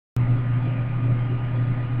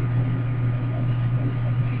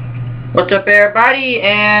What's up, everybody,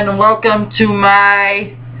 and welcome to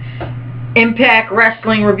my Impact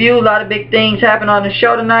Wrestling review. A lot of big things happen on the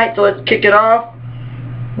show tonight, so let's kick it off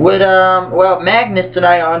with Magnus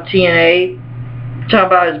tonight on TNA. Talking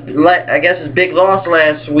about his big loss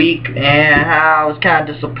last week and how it was kind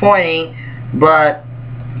of disappointing, but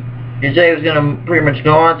he said he was gonna pretty much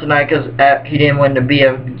go on tonight because he didn't win the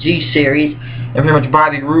BFG series, and pretty much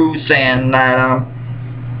Bobby Roode saying that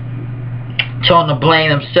told him to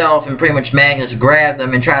blame himself, and pretty much Magnus grabbed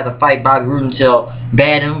him and tried to fight Bobby Roode until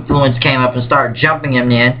Bad Influence came up and started jumping him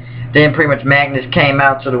then pretty much Magnus came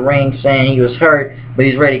out to the ring saying he was hurt, but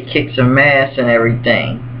he's ready to kick some ass and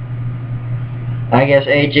everything. I guess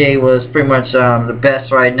AJ was pretty much the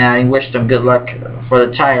best right now. He wished him good luck for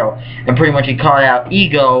the title, and pretty much he called out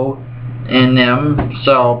Ego in them.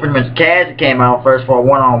 So pretty much Kaz came out first for a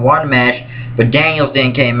one-on-one match, but Daniels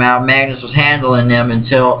then came out. Magnus was handling them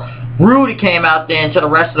until Rudy came out then, until the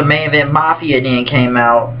rest of the main event Mafia then came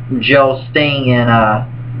out. Joe and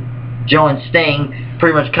Sting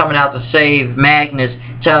pretty much coming out to save Magnus,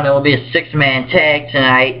 telling there will be a 6-man tag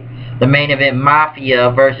tonight. The main event Mafia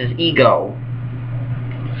versus Ego.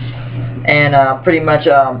 And pretty much,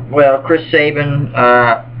 Chris Sabin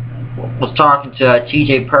was talking to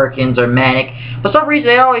TJ Perkins or Manic. For some reason,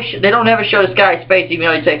 they don't ever show this guy's face, even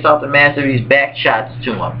though he takes off the mask of these back shots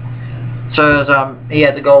to him. So he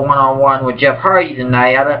had to go one-on-one with Jeff Hardy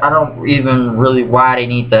tonight. I don't even really why they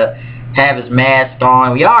need to have his mask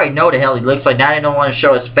on. We already know the hell he looks like. Now they don't want to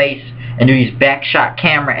show his face and do these back shot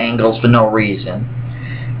camera angles for no reason.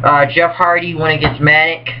 Jeff Hardy went against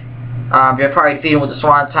Manic. Jeff Hardy defeated him with the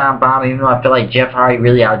Swanton Bomb, even though I feel like Jeff Hardy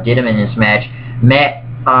really outdid him in this match.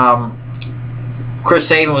 Chris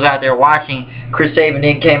Sabin was out there watching. Chris Sabin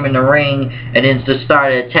then came in the ring and then just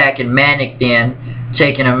started attacking Manic then,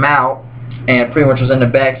 taking him out. And pretty much was in the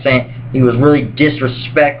back saying he was really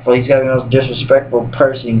disrespectful. He's got to be the most disrespectful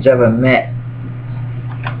person he's ever met.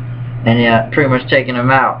 And pretty much taking him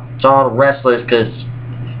out. It's all the wrestlers, because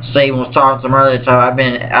Sabin was talking to him earlier. So I've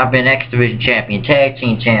been X Division champion, tag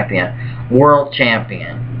team champion, world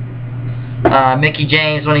champion. Mickie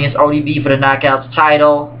James went against ODB for the Knockouts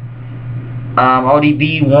title.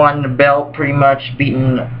 ODB won the belt, pretty much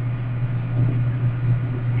beating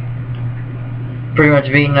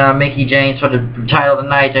Mickie James for the title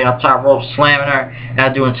tonight, taking up top rope, slamming her,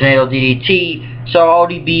 and doing tornado DDT. So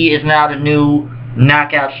ODB is now the new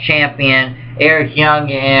Knockouts champion. Eric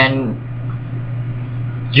Young and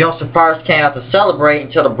Joseph Parks came out to celebrate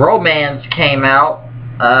until the Bromans came out.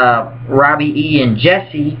 Robbie E and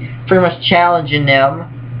Jesse pretty much challenging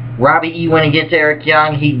them. Robbie E went against Eric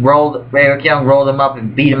Young. Eric Young rolled him up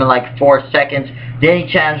and beat him in like 4 seconds. Then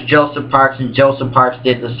he challenged Joseph Parks, and Joseph Parks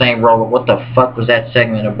did the same roll. What the fuck was that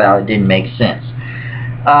segment about? It didn't make sense.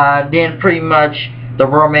 Then pretty much the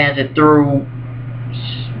Romance threw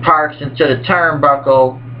Parks into the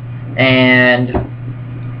turnbuckle, and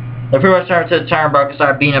they pretty much turned to the turnbuckle,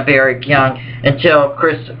 started beating up Eric Young until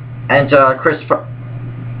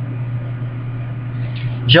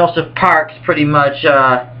Joseph Parks pretty much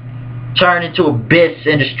turned into Abyss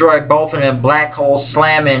and destroyed both of them. Black Hole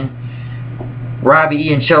slamming Robbie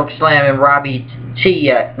E and choke slamming Jesse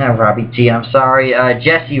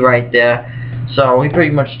right there. So he pretty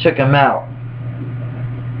much took him out.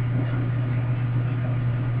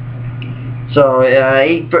 So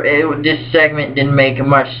this segment didn't make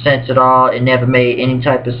much sense at all. It never made any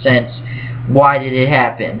type of sense. Why did it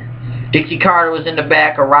happen? Dixie Carter was in the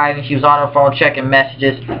back arriving. She was on her phone checking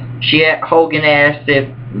messages. Hogan asked if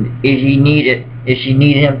she needed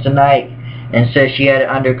him tonight, and said she had it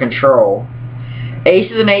under control.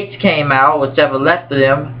 Aces and Eights came out, whatever left of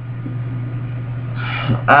them.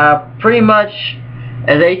 Pretty much,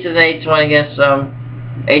 as Aces and Eights went against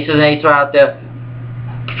Aces and Eights were out there.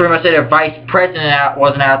 Pretty much said their vice president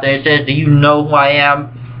wasn't out there. He said, "Do you know who I am?"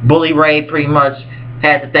 Bully Ray pretty much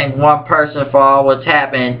had to thank one person for all what's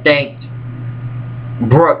happened, and thanked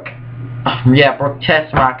Brooke. Brooke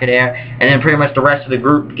Tessmacher there. And then pretty much the rest of the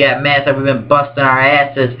group got mad that we've been busting our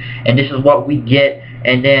asses, and this is what we get.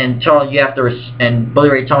 And then told you have to, and Bully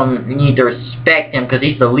Ray told him you need to respect him because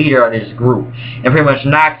he's the leader of this group. And pretty much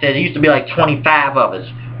Knox said, it used to be like 25 of us.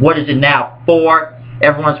 What is it now? 4?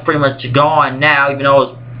 Everyone's pretty much gone now, even though it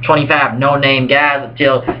was 25 no-name guys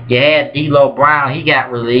until you had D'Lo Brown. He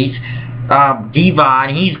got released.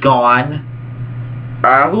 Devon, he's gone.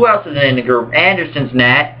 Who else is in the group? Anderson's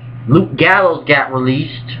not. Luke Gallows got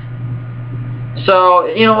released. So,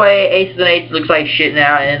 in a way, Aces and Eights looks like shit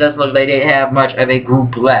now, and it doesn't look like they have much of a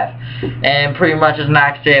group left. And pretty much, as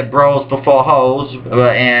Knox said, bros before hoes,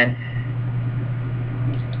 and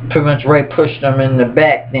pretty much Ray pushed them in the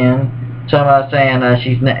back then, Somebody saying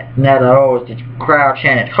she's not always the crowd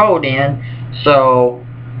chanted hold in. So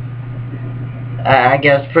I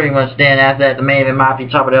guess pretty much then after that the main event Mafia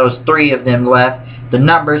top of there was 3 of them left. The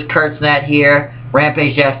numbers, Kurt's not here.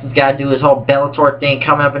 Rampage Jackson's got to do his whole Bellator thing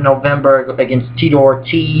coming up in November against Tito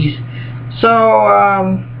Ortiz. So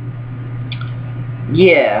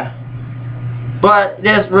yeah. But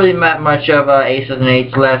there's really not much of aces and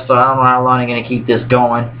eights left, so I don't know how long they're going to keep this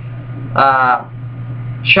going.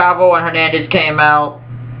 Chavo and Hernandez came out,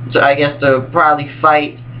 so I guess to probably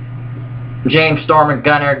fight James Storm and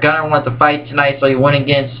Gunner. Gunner won the fight tonight, so he went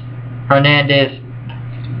against Hernandez.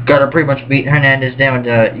 Gunner pretty much beat Hernandez down with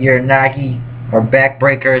the Uranagi or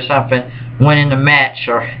backbreaker or something, winning the match,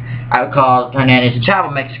 or I would call Hernandez the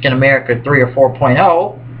Chavo Mexican America 3 or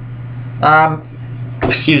 4.0.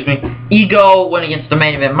 Excuse me. Ego went against the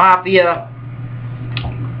main event Mafia.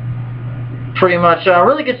 Pretty much a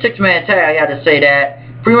really good 6-man tag, I gotta say that.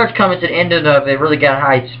 Pretty much coming to the end of it, really got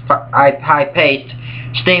high paced.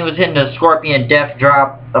 Sting was hitting the Scorpion Death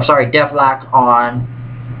Lock on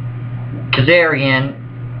Kazarian,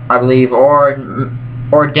 I believe,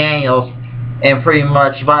 or Daniels, and pretty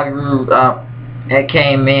much Bobby Roode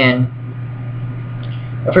came in.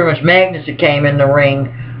 Pretty much Magnus came in the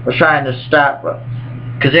ring, was trying to stop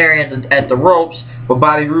Kazarian at the ropes, but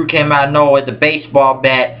Bobby Roode came out of nowhere with the baseball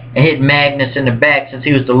bat and hit Magnus in the back since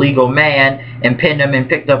he was the legal man and pinned him and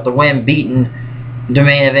picked up the win, beating the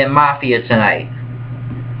main event Mafia tonight.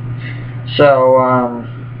 So,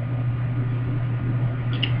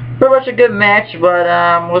 pretty much a good match, but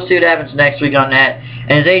we'll see what happens next week on that.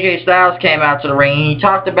 And as AJ Styles came out to the ring, he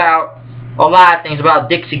talked about a lot of things, about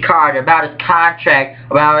Dixie Carter, about his contract,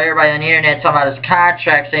 about everybody on the internet talking about his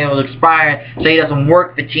contract, saying it was expiring, saying he doesn't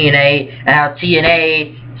work for TNA, and how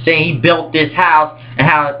TNA saying he built this house, and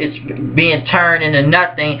how it's being turned into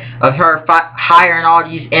nothing of her hiring all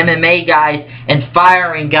these MMA guys and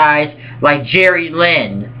firing guys like Jerry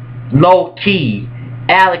Lynn, Low T,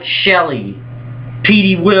 Alex Shelley,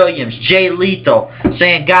 Petey Williams, Jay Lethal,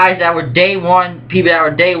 saying guys that were day one, people that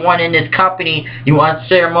were day one in this company, you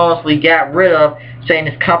unceremoniously got rid of, saying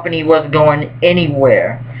this company wasn't going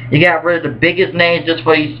anywhere. You got rid of the biggest names just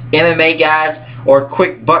for these MMA guys or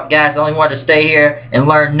quick buck guys that only wanted to stay here and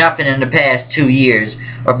learn nothing in the past 2 years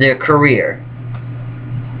of their career.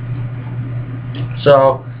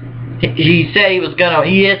 So he said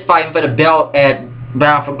he is fighting for the belt at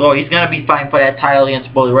Bound for Glory. He's going to be fighting for that title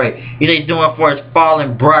against Bully Ray. He said he's doing it for his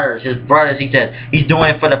fallen brothers. His brothers, he said. He's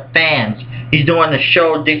doing it for the fans. He's doing the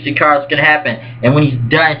show Dixie Carter's going to happen. And when he's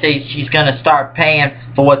done, he says he's going to start paying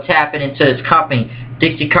for what's happening to his company.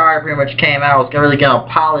 Dixie Carter pretty much came out, was really going to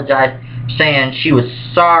apologize, saying she was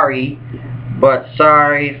sorry, but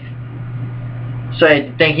sorry, so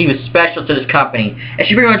I think he was special to this company. And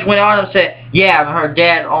she pretty much went on and said, yeah, her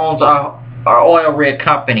dad owns our oil rig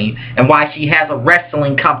company, and why she has a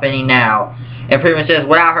wrestling company now. And pretty much says,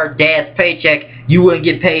 without her dad's paycheck, you wouldn't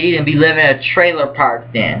get paid either and be living in a trailer park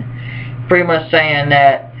then. Pretty much saying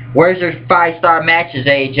that, where's your 5-star matches,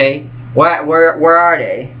 AJ? Where are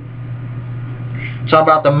they? It's all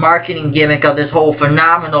about the marketing gimmick of this whole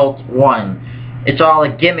phenomenal one. It's all a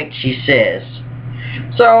gimmick, she says.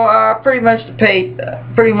 So, pretty much Dixie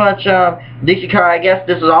Carter, I guess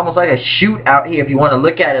this is almost like a shoot out here if you want to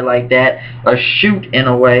look at it like that. A shoot in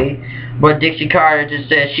a way. But Dixie Carter just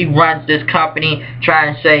says she runs this company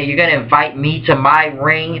trying to say, you're going to invite me to my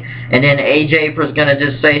ring, and then AJ is going to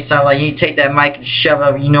just say something like, you take that mic and shove it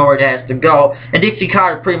up, you know where it has to go. And Dixie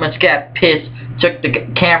Carter pretty much got pissed, took the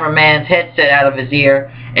cameraman's headset out of his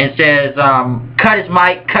ear, and says, cut his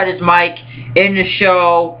mic, end the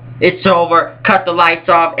show, it's over, cut the lights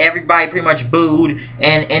off, everybody pretty much booed,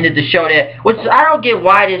 and ended the show there. Which, I don't get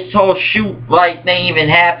why this whole shoot thing even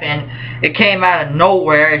happened. It came out of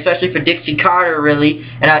nowhere, especially for Dixie Carter, really,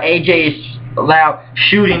 and how AJ is allowed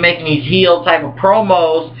shooting, making these heel type of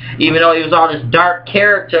promos, even though he was all this dark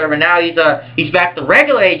character, but now he's back to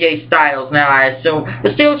regular AJ Styles now, I assume,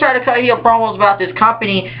 but still trying to cut heel promos about this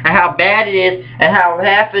company and how bad it is and how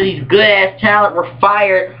half of these good ass talent were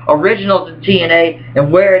fired, originals in TNA,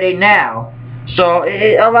 and where are they now? So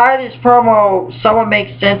a lot of this promo somewhat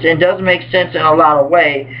makes sense and doesn't make sense in a lot of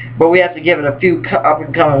ways, but we have to give it a few up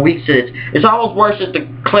and coming weeks to this. It's almost worse than the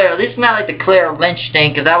Claire. This is not like the Claire Lynch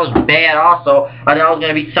thing, because that was bad also. I thought it was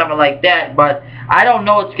going to be something like that, but I don't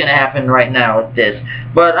know what's going to happen right now with this.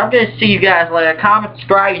 But I'm going to see you guys later. Comment,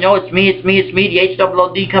 subscribe. You know it's me. The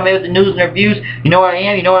HOOD come in with the news and reviews. You know what I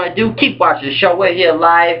am. You know what I do. Keep watching the show. We're here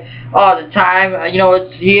live all the time. You know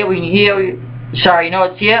it's here. We can hear. Sorry, you know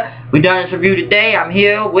what's here? We done this review today. I'm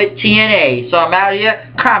here with TNA. So I'm out of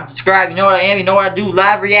here. Comment, subscribe. You know what I am. You know what I do.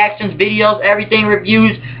 Live reactions, videos, everything,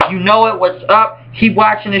 reviews. You know it. What's up? Keep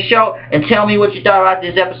watching the show and tell me what you thought about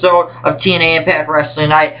this episode of TNA Impact Wrestling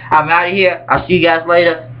Night. I'm out of here. I'll see you guys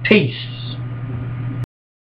later. Peace.